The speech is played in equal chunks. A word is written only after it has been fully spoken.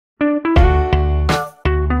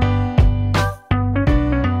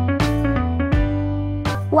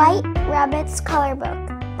White Rabbit's Color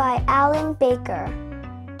Book by Alan Baker.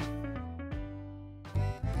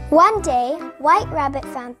 One day, White Rabbit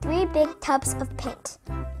found 3 big tubs of paint: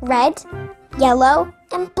 red, yellow,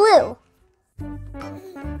 and blue.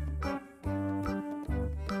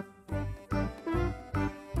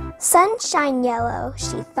 Sunshine yellow,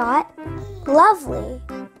 she thought. Lovely.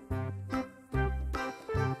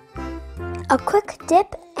 A quick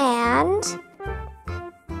dip and...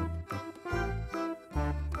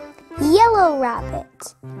 Yellow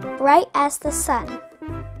rabbit, bright as the sun.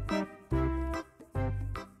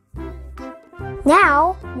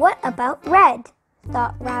 Now, what about red?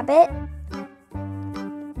 Thought Rabbit.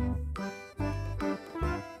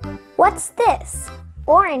 What's this?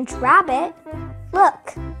 Orange rabbit.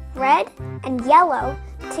 Look, red and yellow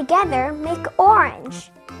together make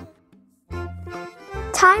orange.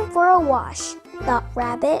 Time for a wash, thought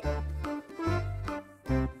Rabbit.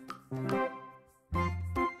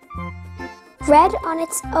 Red on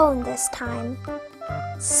its own this time.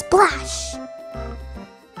 Splash!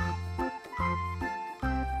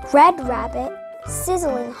 Red rabbit,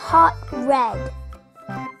 sizzling hot red.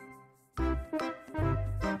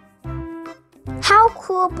 How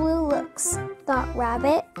cool blue looks, thought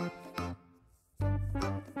Rabbit.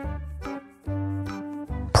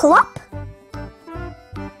 Plop!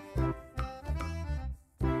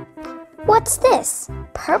 What's this?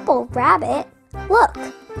 Purple rabbit? Look,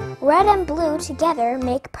 red and blue together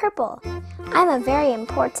make purple. I'm a very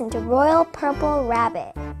important royal purple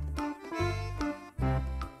rabbit.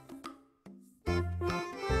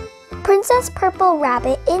 Princess Purple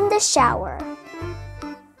Rabbit in the shower.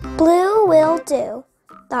 Blue will do,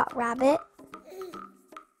 thought Rabbit.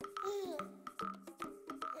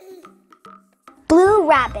 Blue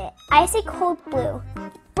rabbit, icy cold blue.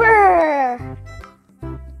 Brrr!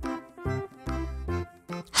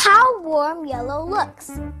 How warm yellow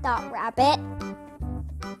looks, thought Rabbit.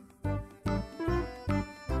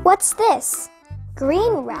 What's this?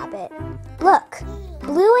 Green rabbit. Look,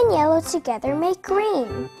 blue and yellow together make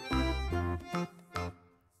green.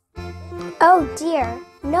 Oh dear,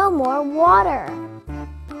 no more water.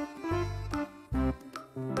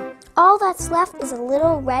 All that's left is a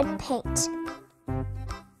little red paint.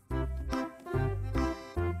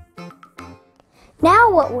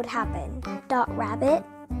 Now what would happen? Thought Rabbit.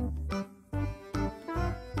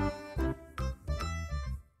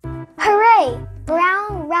 Hooray!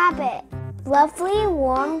 Brown rabbit. Lovely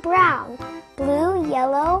warm brown. Blue,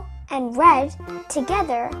 yellow, and red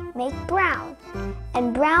together make brown.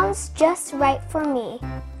 And brown's just right for me.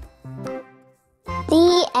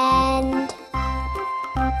 The end.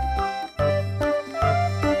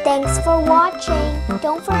 Thanks for watching.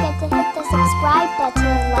 Don't forget to hit the subscribe button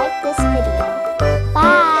and